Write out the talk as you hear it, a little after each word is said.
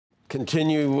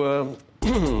Continue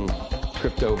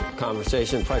crypto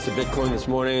conversation. Price of Bitcoin this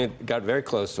morning got very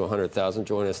close to 100,000.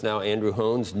 Join us now, Andrew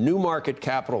Hohns, Newmarket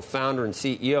Capital founder and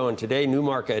CEO. And today,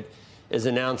 Newmarket is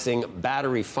announcing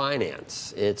Battery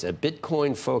Finance. It's a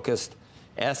Bitcoin-focused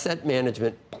asset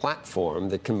management platform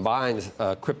that combines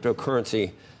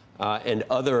cryptocurrency and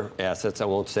other assets. I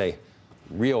won't say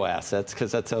real assets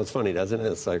because that sounds funny, doesn't it?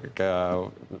 It's like,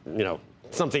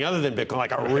 something other than Bitcoin,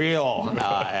 like a real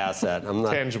asset. I'm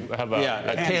not tangible. How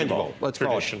about tangible?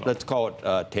 Let's call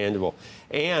it tangible.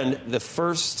 And the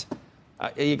first,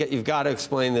 you've got to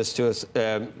explain this to us.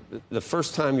 The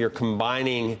first time you're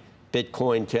combining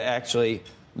Bitcoin to actually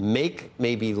make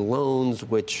maybe loans,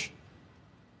 which,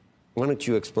 why don't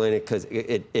you explain it? Because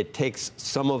it takes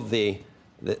some of the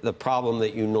problem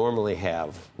that you normally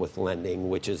have with lending,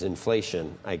 which is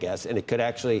inflation, I guess, and it could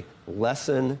actually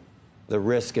lessen the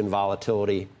risk and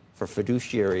volatility for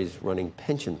fiduciaries running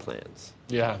pension plans.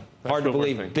 Yeah. Hard to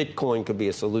believe Bitcoin could be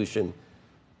a solution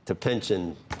to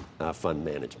pension fund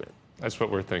management. That's what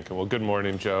we're thinking. Well, good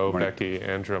morning, Joe, Becky,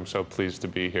 Andrew. I'm so pleased to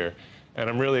be here. And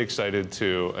I'm really excited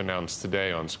to announce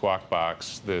today on Squawk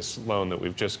Box this loan that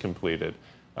we've just completed.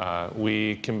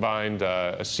 We combined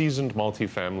a seasoned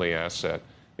multifamily asset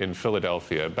in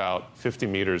Philadelphia, about 50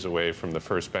 meters away from the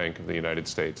First Bank of the United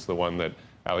States, the one that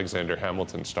Alexander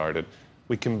Hamilton started.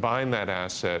 We combined that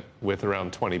asset with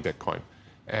around 20 Bitcoin.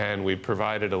 And we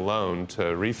provided a loan to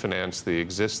refinance the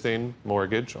existing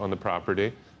mortgage on the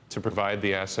property, to provide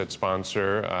the asset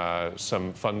sponsor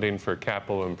some funding for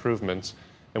capital improvements,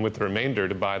 and with the remainder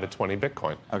to buy the 20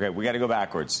 Bitcoin. Okay, we got to go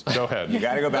backwards. Go ahead. You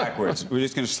got to go backwards. We're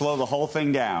just going to slow the whole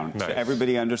thing down so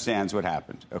everybody understands what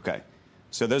happened. Okay.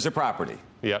 So there's a property.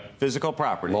 Yep. Physical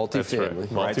property.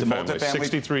 Multifamily. Right. It's a multifamily.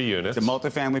 63 units. It's a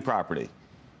multifamily property.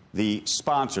 The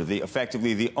sponsor,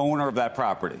 effectively the owner of that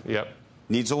property,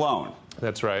 needs a loan.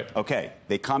 That's right. Okay.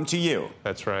 They come to you.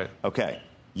 That's right. Okay.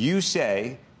 You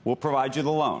say, we'll provide you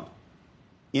the loan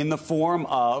in the form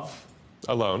of?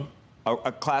 A loan.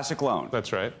 A classic loan.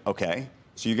 That's right. Okay.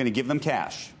 So you're going to give them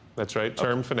cash. That's right.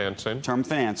 Term financing. Term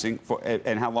financing.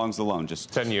 And how long's the loan?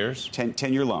 Just 10 years.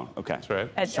 10-year loan. Okay. That's right.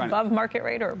 At above market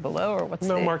rate or below, or what's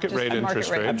no market rate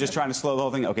interest rate? I'm just trying to slow the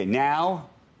whole thing. Okay. Now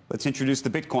let's introduce the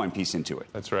Bitcoin piece into it.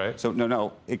 That's right. So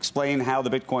no. Explain how the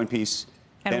Bitcoin piece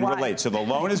then relates. So the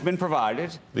loan has been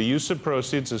provided. The use of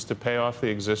proceeds is to pay off the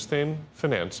existing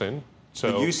financing.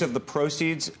 So the use of the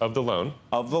proceeds of the loan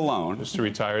is to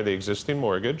retire the existing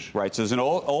mortgage. Right. So there's an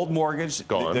old mortgage.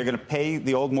 Gone. They're going to pay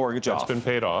the old mortgage off. That's been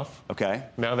paid off. Okay.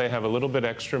 Now they have a little bit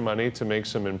extra money to make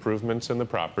some improvements in the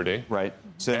property. Right.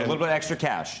 So a little bit extra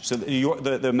cash. So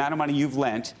the amount of money you've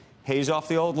lent pays off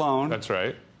the old loan. That's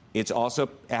right. It's also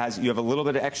you have a little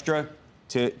bit of extra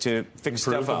to fix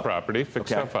Improve stuff up. the property,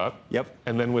 fix stuff up. Yep.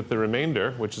 And then with the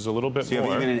remainder, which is a little bit more. So you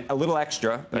have even a little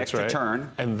extra, an extra turn.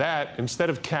 And that, instead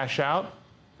of cash out,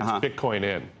 it's Bitcoin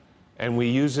in. And we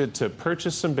use it to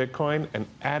purchase some Bitcoin and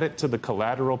add it to the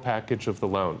collateral package of the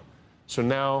loan. So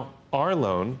now our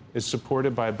loan is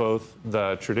supported by both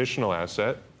the traditional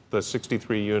asset, the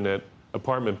 63-unit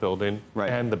apartment building,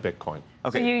 and the Bitcoin.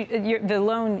 Okay. So the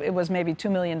loan, it was maybe $2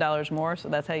 million more, so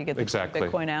that's how you get the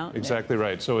Bitcoin out? Exactly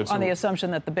right. So it's on the assumption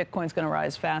that the Bitcoin's going to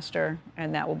rise faster,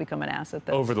 and that will become an asset.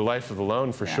 Over the life of the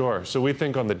loan, for sure. So we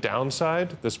think on the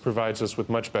downside, this provides us with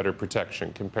much better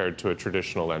protection compared to a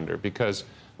traditional lender, because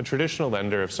a traditional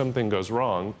lender, if something goes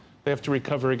wrong, they have to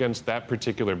recover against that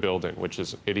particular building, which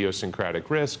is idiosyncratic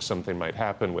risk. Something might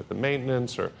happen with the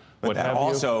maintenance or what have you. But that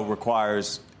also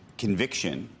requires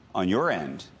conviction on your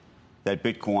end that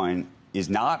Bitcoin is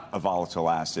not a volatile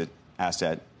asset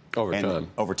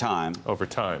over time,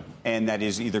 and that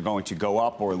is either going to go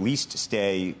up or at least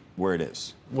stay where it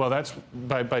is. Well, that's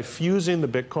by fusing the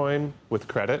Bitcoin with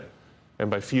credit and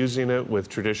by fusing it with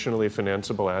traditionally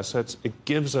financeable assets, it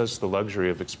gives us the luxury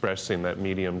of expressing that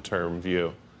medium-term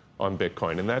view on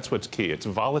Bitcoin, and that's what's key. It's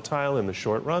volatile in the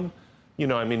short run. You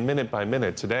know, I mean, minute by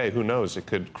minute today, who knows? It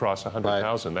could cross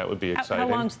 100,000. That would be exciting.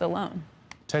 How long's the loan?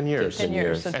 10 years. 10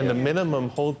 years. And the minimum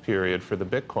hold period for the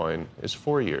Bitcoin is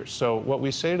 4 years. So what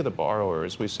we say to the borrower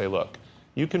is we say, look,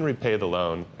 you can repay the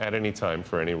loan at any time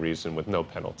for any reason with no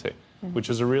penalty, which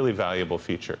is a really valuable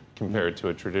feature compared to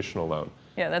a traditional loan.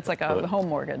 Yeah, that's like a home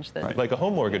mortgage. Like a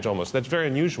home mortgage almost. That's very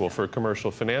unusual for commercial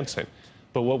financing.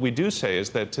 But what we do say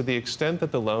is that to the extent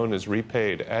that the loan is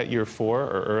repaid at year 4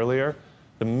 or earlier,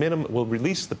 the minimum will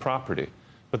release the property.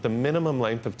 But the minimum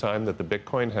length of time that the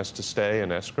Bitcoin has to stay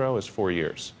in escrow is 4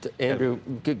 years. Andrew,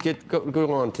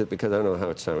 go on to, because I don't know how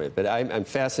it's done, but I'm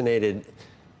fascinated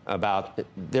about,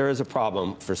 there is a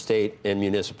problem for state and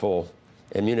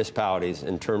municipalities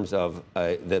in terms of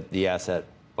the asset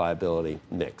liability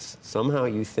mix. Somehow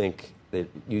you think that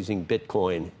using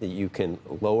Bitcoin, that you can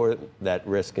lower that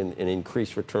risk and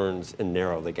increase returns and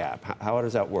narrow the gap. How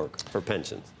does that work for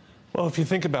pensions? Well, if you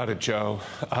think about it, Joe,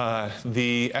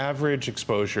 the average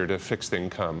exposure to fixed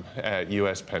income at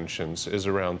U.S. pensions is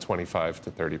around 25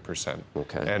 to 30%.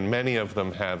 Okay. And many of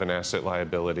them have an asset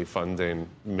liability funding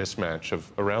mismatch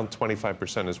of around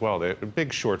 25% as well. They're a big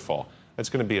shortfall. That's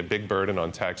going to be a big burden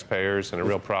on taxpayers and a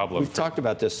real problem. We've talked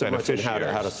about this so much and how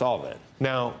to solve it.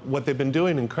 Now, what they've been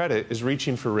doing in credit is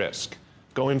reaching for risk,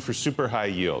 going for super high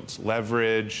yields,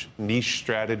 leverage, niche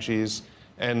strategies.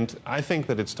 And I think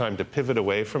that it's time to pivot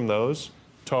away from those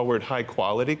toward high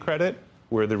quality credit,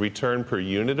 where the return per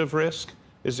unit of risk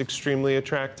is extremely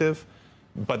attractive,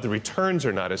 but the returns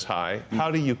are not as high. How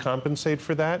do you compensate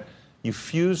for that? You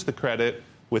fuse the credit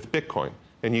with Bitcoin,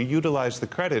 and you utilize the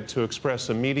credit to express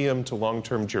a medium to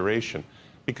long-term duration.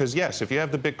 Because yes, if you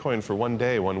have the Bitcoin for 1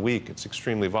 day, 1 week, it's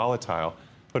extremely volatile.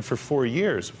 But for 4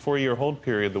 years, a 4-year hold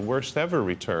period, the worst ever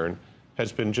return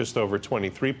has been just over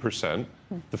 23%.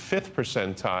 The 5th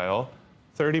percentile,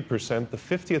 30%. The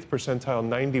 50th percentile,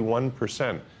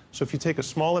 91%. So if you take a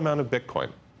small amount of Bitcoin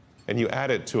and you add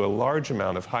it to a large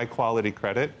amount of high-quality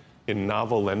credit in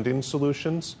novel lending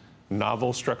solutions,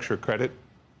 novel structured credit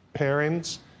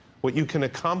pairings, what you can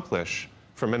accomplish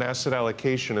from an asset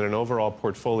allocation and an overall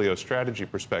portfolio strategy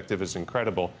perspective is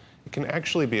incredible. It can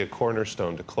actually be a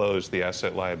cornerstone to close the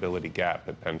asset liability gap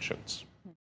at pensions.